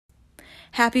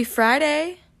Happy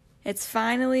Friday! It's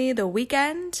finally the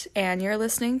weekend, and you're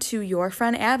listening to Your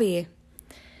Friend Abby.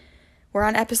 We're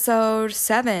on episode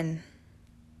 7,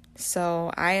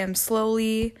 so I am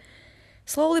slowly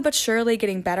but surely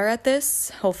getting better at this,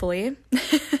 hopefully.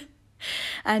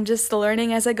 I'm just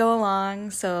learning as I go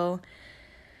along, so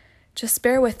just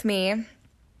bear with me.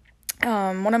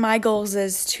 One of my goals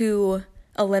is to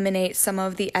eliminate some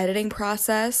of the editing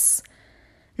process.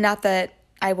 Not that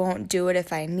I won't do it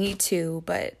if I need to,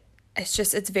 but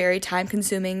it's very time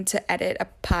consuming to edit a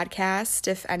podcast.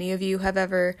 If any of you have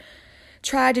ever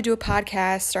tried to do a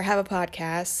podcast or have a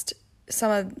podcast,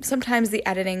 sometimes the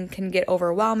editing can get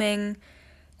overwhelming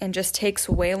and just takes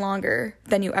way longer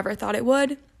than you ever thought it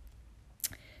would.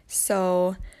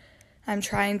 So I'm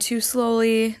trying to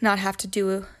slowly not have to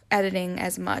do editing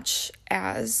as much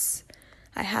as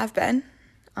I have been.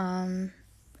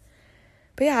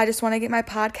 But yeah, I just want to get my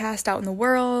podcast out in the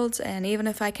world, and even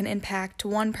if I can impact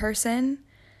one person,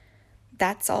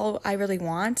 that's all I really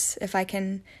want. If I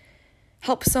can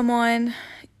help someone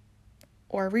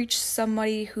or reach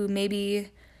somebody who maybe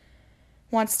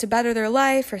wants to better their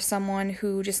life, or someone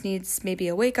who just needs maybe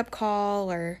a wake-up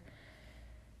call or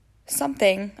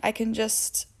something, I can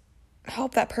just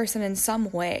help that person in some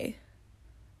way.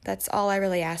 That's all I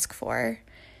really ask for.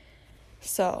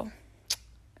 So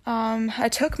I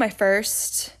took my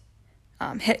first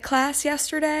HIIT class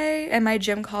yesterday, and my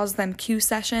gym calls them Q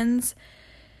sessions,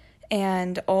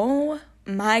 and oh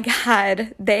my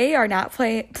God, they are not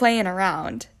playing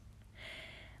around.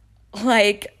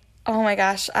 Like, oh my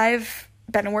gosh, I've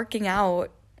been working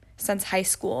out since high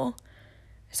school,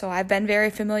 so I've been very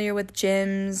familiar with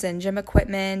gyms and gym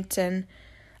equipment, and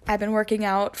I've been working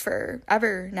out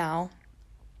forever now,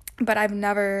 but I've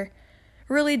never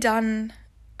really done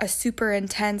a super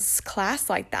intense class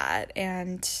like that,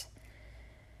 and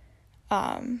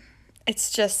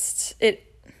it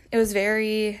was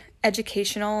very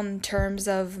educational in terms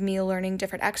of me learning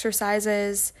different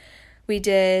exercises. We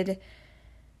did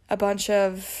a bunch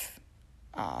of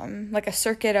like a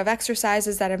circuit of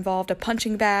exercises that involved a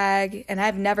punching bag, and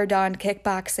I've never done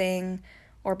kickboxing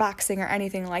or boxing or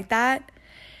anything like that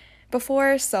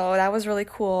before, so that was really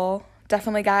cool.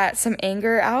 Definitely got some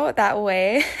anger out that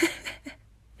way.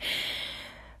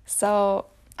 So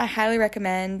I highly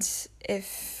recommend,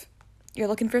 if you're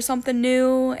looking for something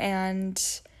new and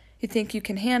you think you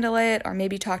can handle it, or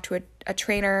maybe talk to a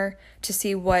trainer to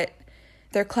see what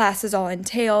their classes all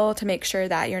entail, to make sure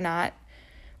that you're not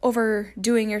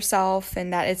overdoing yourself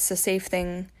and that it's a safe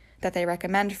thing that they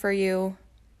recommend for you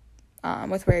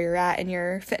with where you're at in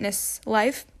your fitness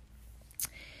life.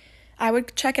 I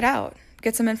would check it out,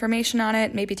 get some information on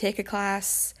it, maybe take a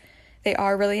class. They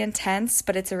are really intense,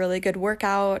 but it's a really good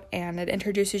workout, and it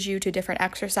introduces you to different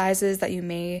exercises that you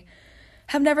may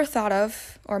have never thought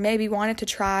of, or maybe wanted to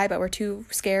try but were too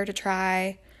scared to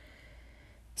try.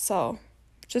 So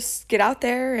just get out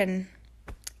there and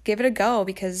give it a go,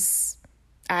 because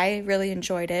I really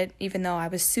enjoyed it, even though I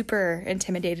was super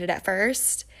intimidated at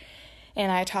first.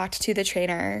 And I talked to the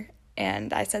trainer,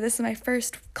 and I said, this is my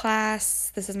first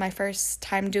class. This is my first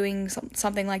time doing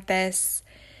something like this.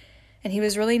 And he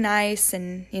was really nice,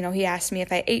 and, he asked me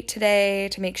if I ate today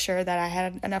to make sure that I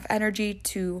had enough energy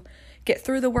to get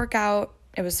through the workout.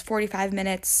 It was 45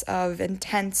 minutes of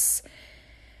intense,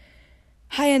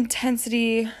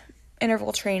 high-intensity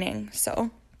interval training.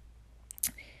 So,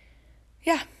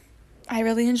 yeah, I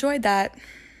really enjoyed that.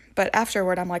 But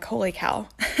afterward, I'm like, holy cow.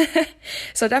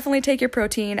 So definitely take your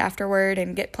protein afterward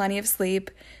and get plenty of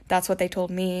sleep. That's what they told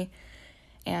me.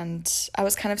 And I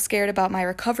was kind of scared about my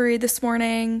recovery this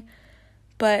morning,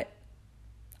 but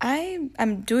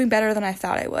I'm doing better than I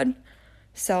thought I would.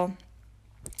 So,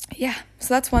 yeah,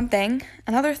 so that's one thing.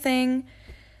 Another thing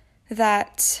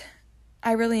that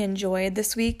I really enjoyed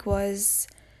this week was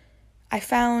I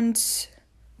found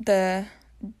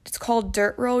it's called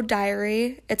Dirt Road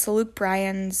Diary. It's a Luke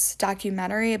Bryan's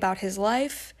documentary about his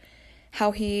life, how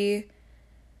he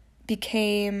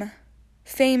became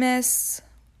famous,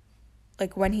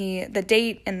 like the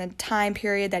date and the time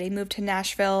period that he moved to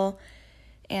Nashville.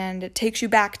 And it takes you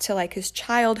back to like his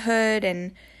childhood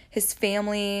and his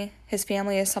family. His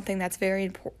family is something that's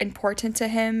very important to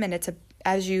him, and if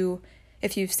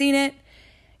you've seen it,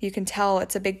 you can tell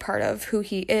it's a big part of who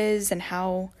he is and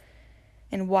how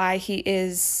and why he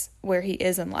is where he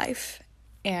is in life.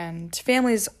 And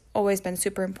family's always been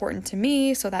super important to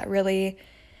me, so that really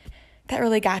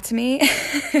got to me.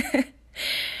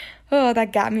 Oh,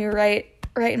 that got me right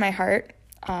in my heart.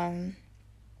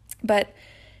 But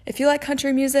if you like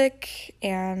country music,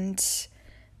 and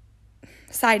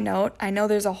side note, I know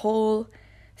there's a whole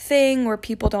thing where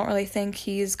people don't really think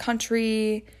he's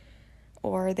country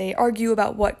or they argue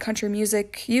about what country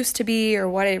music used to be or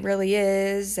what it really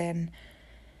is, and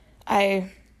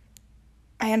I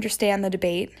understand the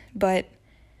debate, but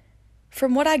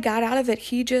from what I got out of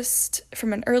it,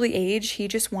 from an early age, he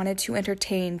just wanted to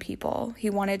entertain people. He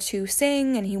wanted to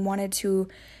sing, and he wanted to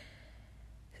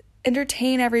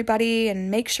entertain everybody and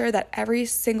make sure that every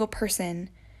single person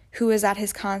who was at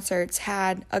his concerts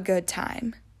had a good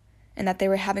time and that they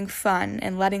were having fun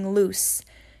and letting loose,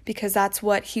 because that's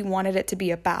what he wanted it to be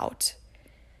about.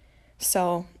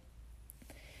 So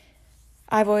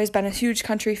I've always been a huge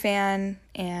country fan,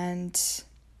 and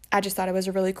I just thought it was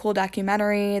a really cool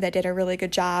documentary that did a really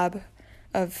good job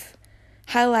of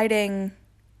highlighting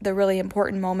the really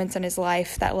important moments in his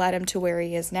life that led him to where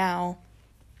he is now.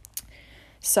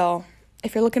 So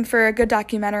if you're looking for a good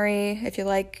documentary, if you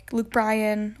like Luke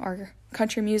Bryan or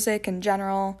country music in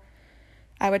general,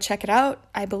 I would check it out.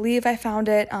 I believe I found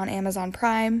it on Amazon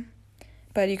Prime,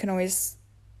 but you can always,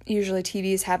 usually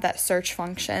TVs have that search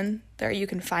function there, you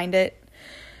can find it.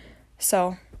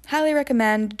 So highly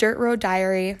recommend Dirt Road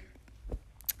Diary,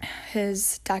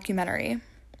 his documentary.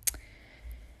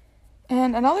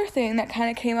 And another thing that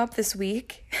kind of came up this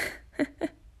week,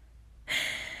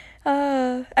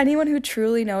 anyone who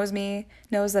truly knows me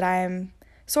knows that I'm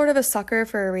sort of a sucker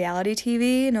for reality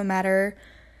TV, no matter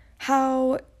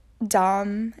how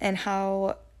dumb and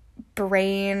how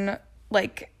brain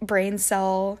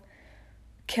cell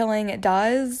killing it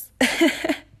does.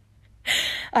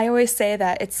 I always say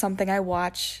that it's something I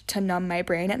watch to numb my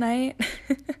brain at night,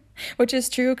 which is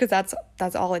true because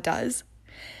that's all it does.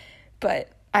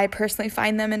 But I personally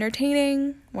find them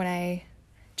entertaining when I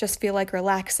just feel like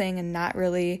relaxing and not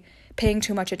really paying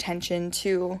too much attention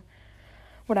to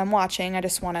what I'm watching. I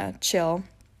just want to chill.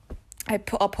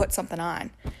 I'll put something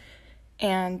on.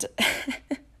 And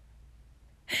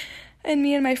and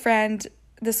me and my friend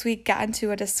this week got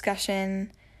into a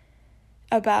discussion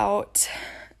about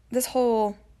this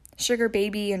whole sugar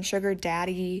baby and sugar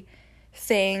daddy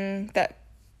thing that,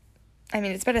 I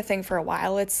mean, it's been a thing for a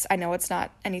while. I know it's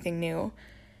not anything new,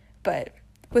 but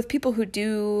with people who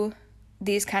do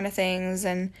these kind of things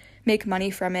and make money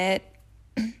from it,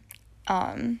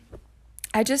 I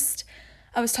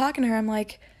was talking to her, I'm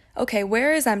like, okay,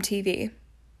 where is MTV?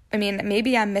 I mean,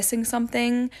 maybe I'm missing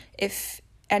something. If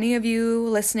any of you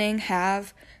listening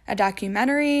have a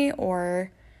documentary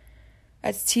or a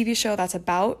TV show that's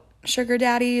about sugar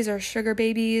daddies or sugar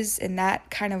babies in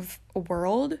that kind of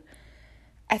world,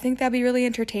 I think that'd be really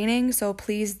entertaining. So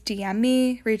please DM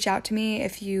me, reach out to me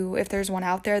if there's one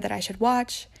out there that I should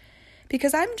watch,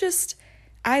 because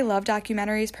I love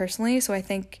documentaries personally. So I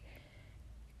think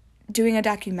doing a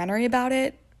documentary about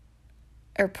it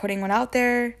or putting one out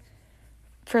there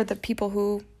for the people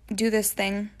who do this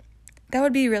thing, that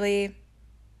would be really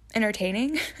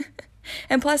entertaining.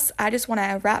 And plus, I just want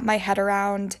to wrap my head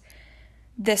around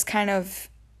this kind of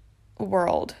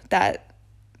world that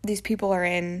these people are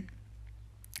in.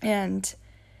 And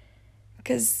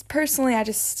because personally,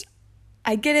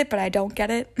 I get it, but I don't get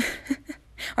it.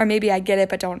 Or maybe I get it,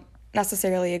 but don't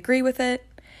necessarily agree with it.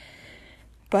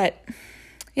 But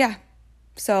yeah,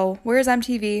 so where's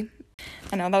MTV?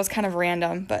 I know that was kind of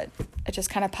random, but it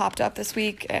just kind of popped up this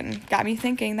week and got me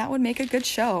thinking that would make a good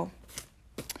show.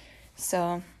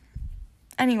 So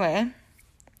anyway,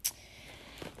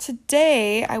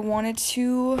 today I wanted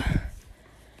to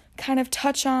kind of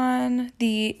touch on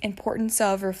the importance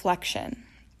of reflection.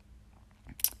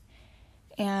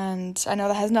 And I know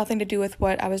that has nothing to do with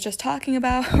what I was just talking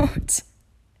about.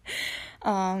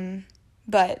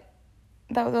 But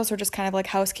those were just kind of like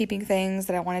housekeeping things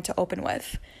that I wanted to open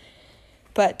with.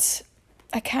 But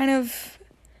I kind of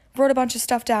wrote a bunch of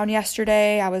stuff down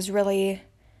yesterday. I was really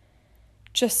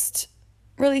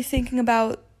thinking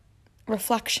about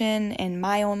reflection in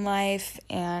my own life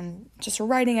and just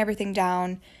writing everything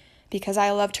down because I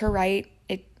love to write.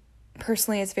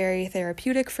 Personally, it's very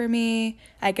therapeutic for me.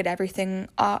 I get everything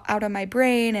out of my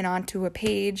brain and onto a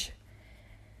page.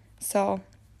 So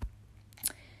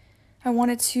I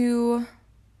wanted to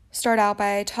start out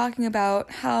by talking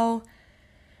about how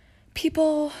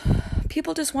people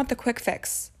just want the quick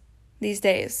fix these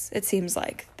days. It seems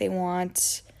like they go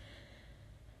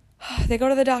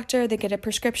to the doctor, they get a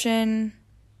prescription.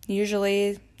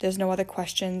 Usually there's no other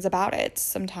questions about it.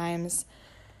 Sometimes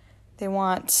they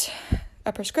want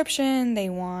a prescription, they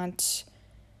want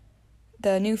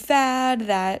the new fad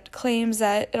that claims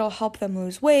that it'll help them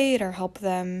lose weight or help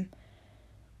them,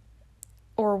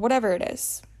 or whatever it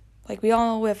is. Like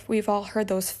we've all heard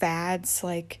those fads,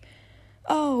 like,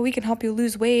 oh, we can help you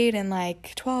lose weight in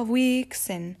like 12 weeks,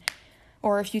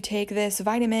 or if you take this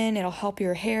vitamin, it'll help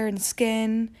your hair and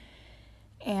skin.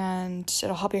 and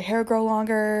it'll help your hair grow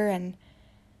longer, and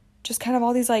just kind of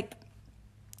all these like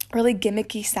really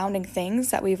gimmicky sounding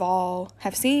things that we've all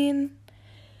have seen.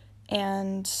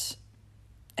 And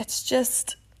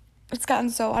it's gotten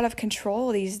so out of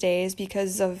control these days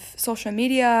because of social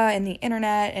media and the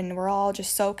internet, and we're all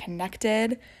just so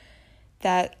connected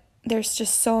that there's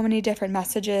just so many different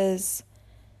messages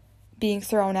being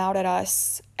thrown out at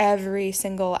us every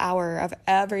single hour of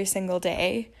every single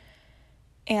day.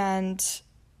 And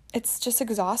it's just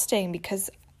exhausting because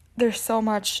there's so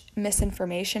much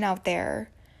misinformation out there.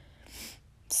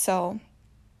 So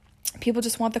people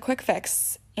just want the quick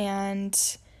fix. And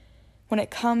when it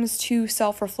comes to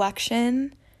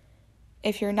self-reflection,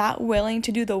 if you're not willing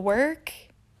to do the work,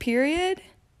 period,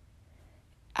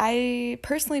 I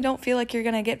personally don't feel like you're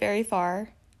going to get very far,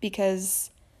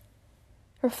 because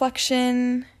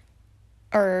reflection,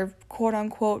 or quote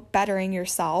unquote bettering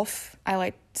yourself,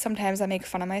 sometimes I make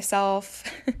fun of myself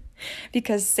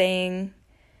because saying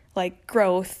like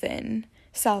growth and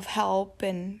self-help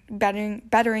and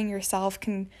bettering yourself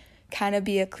can kind of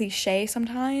be a cliche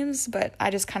sometimes, but I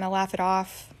just kind of laugh it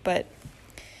off. But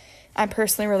I'm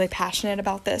personally really passionate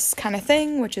about this kind of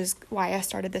thing, which is why I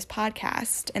started this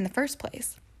podcast in the first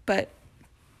place. But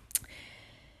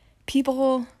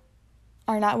people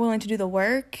are not willing to do the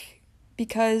work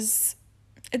because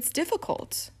it's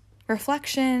difficult.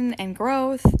 Reflection and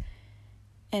growth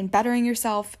and bettering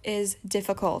yourself is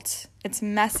difficult. It's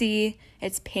messy,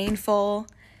 it's painful.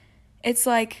 It's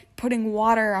like putting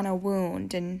water on a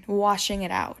wound and washing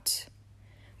it out.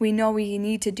 We know we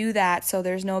need to do that so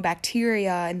there's no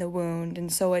bacteria in the wound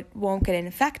and so it won't get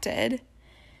infected.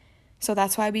 So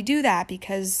that's why we do that,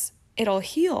 because it'll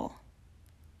heal.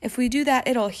 If we do that,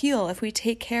 it'll heal. If we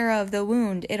take care of the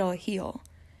wound, it'll heal.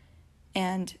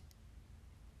 And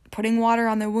putting water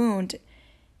on the wound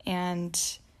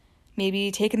and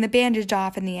maybe taking the bandage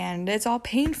off in the end, it's all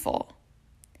painful.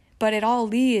 But it all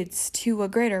leads to a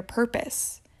greater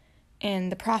purpose in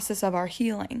the process of our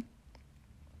healing.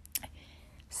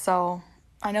 So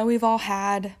I know we've all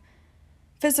had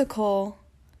physical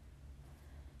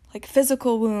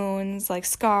wounds, like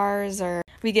scars, or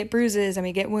we get bruises and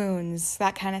we get wounds,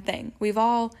 that kind of thing. We've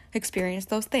all experienced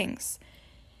those things.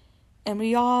 And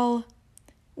we're all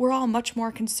much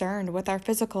more concerned with our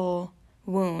physical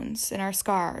wounds and our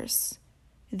scars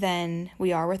than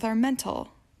we are with our mental,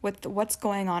 with what's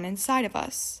going on inside of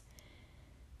us,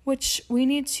 which we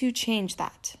need to change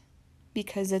that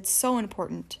because it's so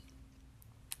important.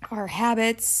 Our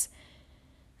habits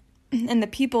and the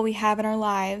people we have in our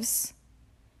lives,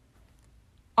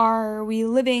 are we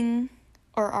living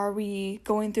or are we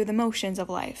going through the motions of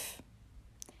life?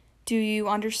 Do you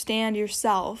understand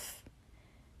yourself?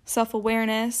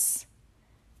 Self-awareness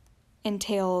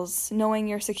entails knowing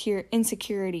your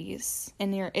insecurities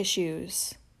and your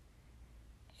issues,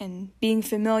 and being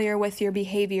familiar with your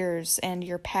behaviors and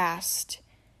your past.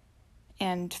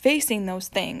 And facing those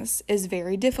things is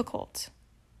very difficult.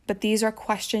 But these are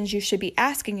questions you should be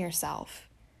asking yourself,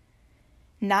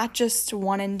 not just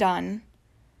one and done.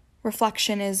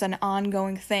 Reflection is an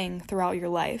ongoing thing throughout your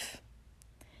life.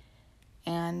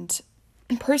 And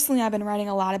personally, I've been writing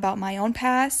a lot about my own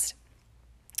past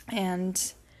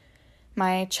and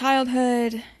my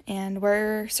childhood and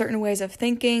where certain ways of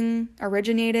thinking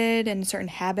originated and certain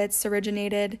habits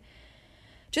originated,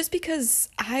 just because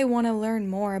I want to learn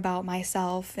more about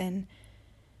myself. And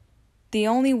the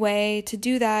only way to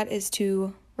do that is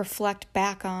to reflect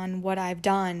back on what I've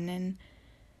done and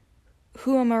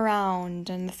who I'm around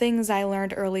and the things I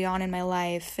learned early on in my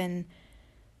life, and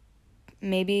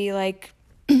maybe like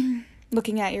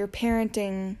looking at your parents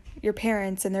and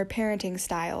their parenting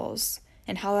styles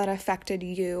and how that affected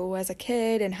you as a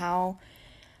kid and how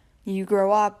you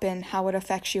grow up and how it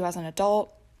affects you as an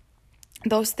adult.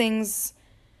 Those things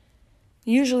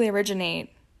usually originate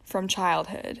from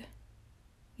childhood.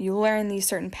 You learn these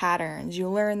certain patterns, you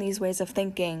learn these ways of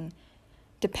thinking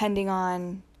depending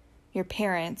on your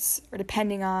parents or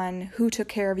depending on who took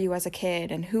care of you as a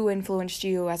kid and who influenced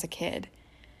you as a kid.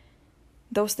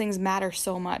 Those things matter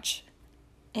so much.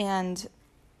 And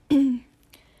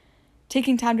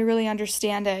taking time to really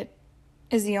understand it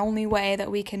is the only way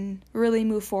that we can really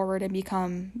move forward and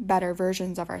become better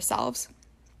versions of ourselves.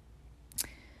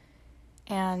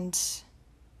 And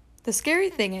the scary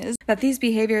thing is that these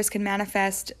behaviors can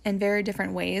manifest in very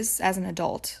different ways as an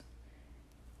adult.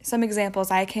 Some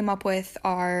examples I came up with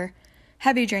are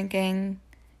heavy drinking,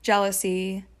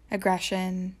 jealousy,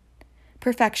 aggression,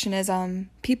 perfectionism,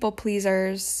 people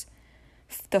pleasers,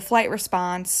 the flight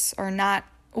response, or not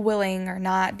willing or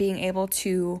not being able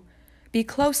to be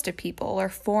close to people or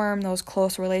form those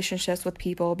close relationships with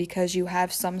people because you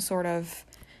have some sort of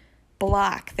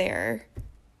block there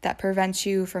that prevents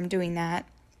you from doing that.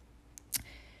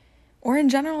 Or in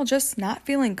general, just not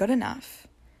feeling good enough.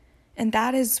 And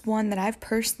that is one that I've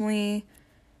personally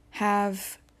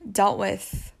have dealt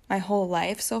with my whole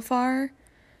life so far.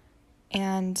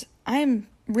 And I'm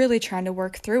really trying to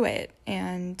work through it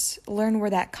and learn where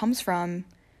that comes from,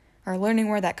 or learning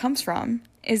where that comes from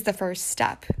is the first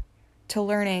step to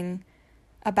learning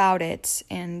about it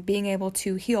and being able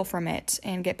to heal from it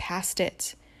and get past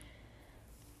it.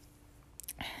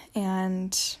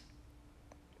 And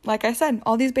like I said,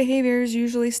 all these behaviors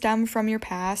usually stem from your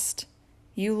past.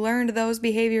 You learned those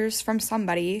behaviors from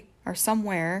somebody or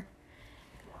somewhere.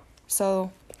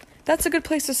 So that's a good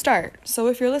place to start. So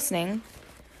if you're listening,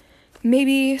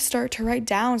 maybe start to write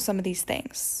down some of these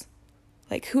things.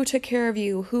 Like, who took care of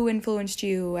you? Who influenced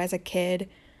you as a kid?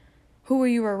 Who were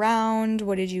you around?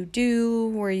 What did you do?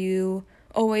 Were you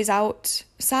always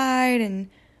outside and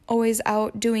always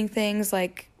out doing things?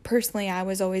 Like, personally, I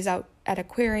was always out at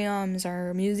aquariums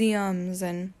or museums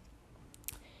and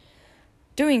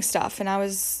doing stuff. And I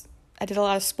did a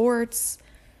lot of sports,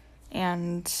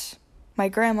 and my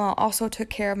grandma also took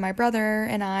care of my brother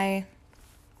and I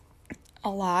a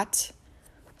lot.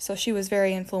 So she was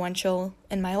very influential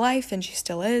in my life, and she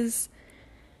still is.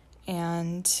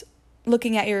 And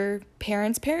looking at your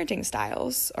parents' parenting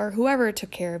styles, or whoever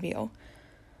took care of you,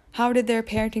 how did their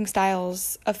parenting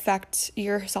styles affect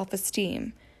your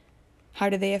self-esteem? How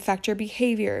do they affect your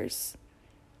behaviors?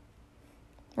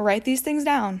 Write these things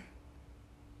down.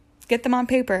 Get them on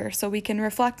paper so we can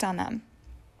reflect on them.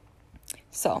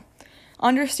 So,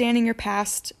 understanding your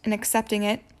past and accepting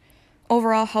it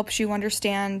overall helps you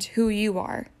understand who you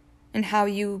are and how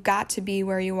you got to be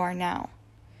where you are now.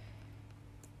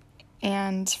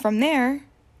 And from there,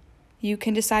 you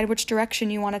can decide which direction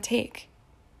you want to take.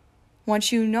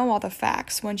 Once you know all the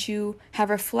facts, once you have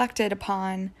reflected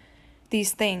upon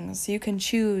these things, you can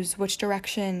choose which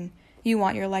direction you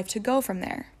want your life to go from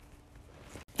there.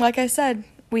 Like I said,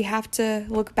 we have to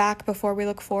look back before we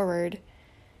look forward.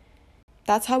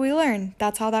 That's how we learn.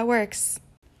 That's how that works.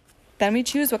 Then we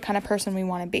choose what kind of person we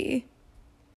want to be.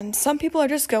 And some people are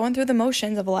just going through the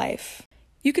motions of life.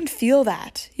 You can feel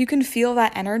that. You can feel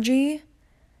that energy.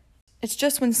 It's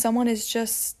just when someone is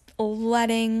just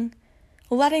letting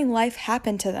life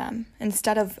happen to them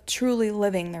instead of truly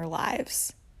living their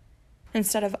lives.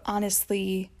 Instead of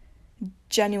honestly,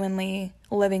 genuinely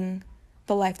living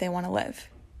the life they want to live.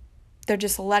 They're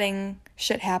just letting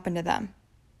shit happen to them.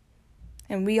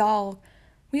 And we all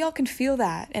can feel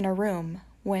that in a room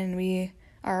when we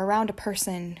are around a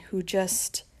person who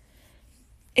just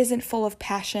isn't full of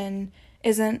passion,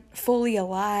 isn't fully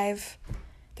alive.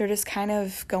 They're just kind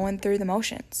of going through the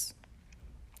motions.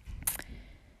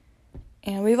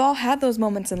 And we've all had those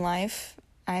moments in life.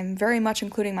 I'm very much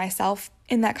including myself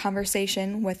in that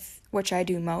conversation, with which I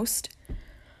do most.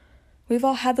 We've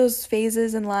all had those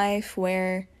phases in life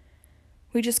where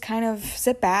we just kind of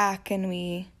sit back and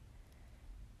we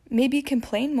maybe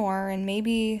complain more and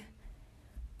maybe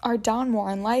are down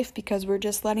more in life because we're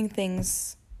just letting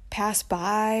things pass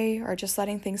by or just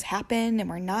letting things happen, and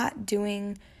we're not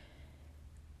doing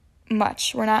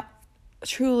much. We're not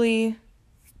truly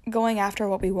going after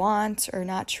what we want or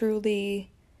not truly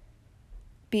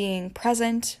being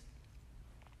present.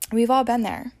 We've all been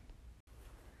there.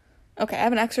 Okay, I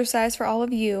have an exercise for all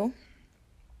of you.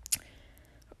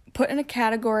 Put in a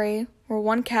category where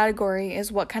one category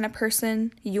is what kind of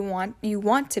person you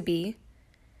want to be,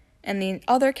 and the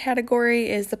other category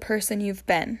is the person you've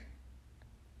been.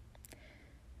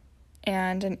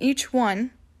 And in each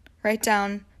one, write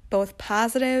down both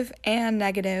positive and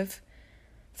negative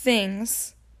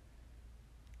things,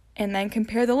 and then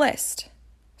compare the list.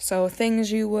 So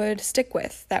things you would stick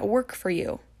with that work for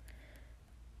you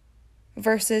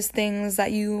versus things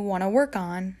that you want to work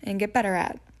on and get better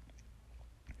at.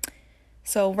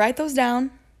 So write those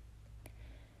down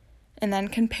and then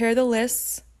compare the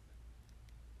lists.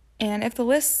 And if the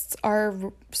lists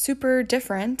are super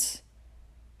different,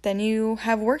 then you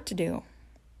have work to do.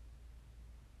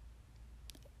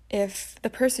 If the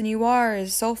person you are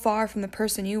is so far from the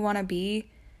person you want to be,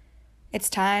 it's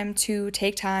time to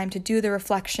take time to do the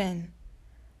reflection.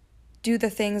 Do the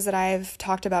things that I've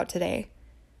talked about today.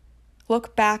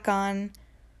 Look back on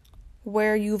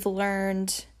where you've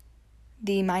learned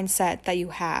the mindset that you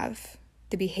have,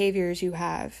 the behaviors you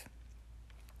have,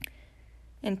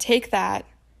 and take that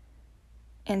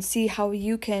and see how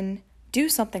you can do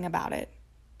something about it,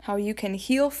 how you can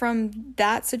heal from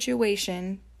that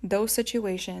situation, those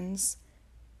situations,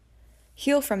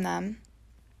 heal from them,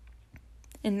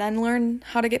 and then learn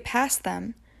how to get past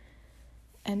them.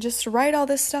 And just write all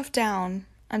this stuff down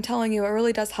I'm telling you, it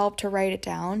really does help to write it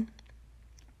down.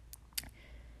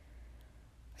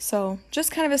 So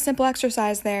just kind of a simple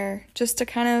exercise there, just to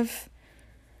kind of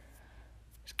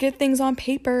get things on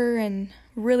paper and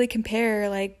really compare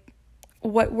like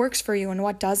what works for you and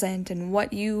what doesn't, and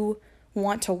what you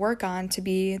want to work on to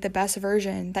be the best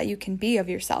version that you can be of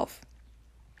yourself.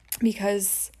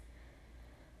 Because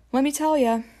let me tell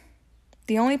you,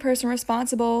 the only person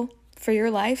responsible for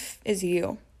your life is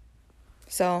you.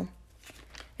 So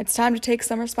it's time to take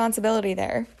some responsibility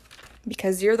there,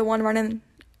 because you're the one running,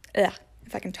 if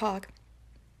I can talk.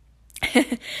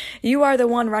 You are the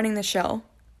one running the show.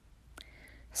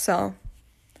 So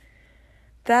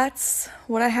that's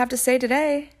what I have to say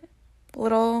today. A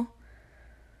little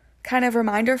kind of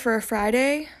reminder for a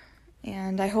Friday.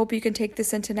 And I hope you can take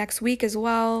this into next week as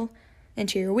well,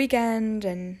 into your weekend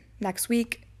and next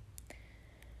week.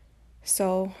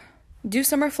 So do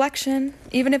some reflection,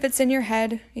 even if it's in your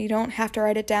head. You don't have to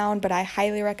write it down, but I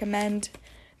highly recommend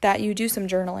that you do some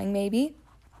journaling maybe.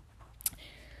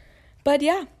 But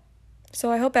yeah,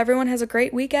 so I hope everyone has a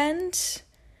great weekend.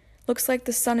 Looks like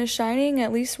the sun is shining,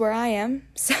 at least where I am.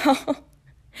 So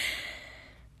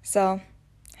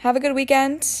have a good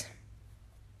weekend,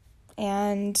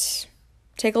 and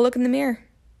take a look in the mirror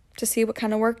to see what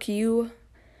kind of work you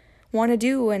want to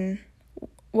do and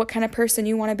what kind of person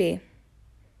you want to be.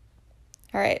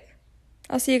 All right,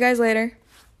 I'll see you guys later.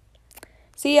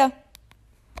 See ya.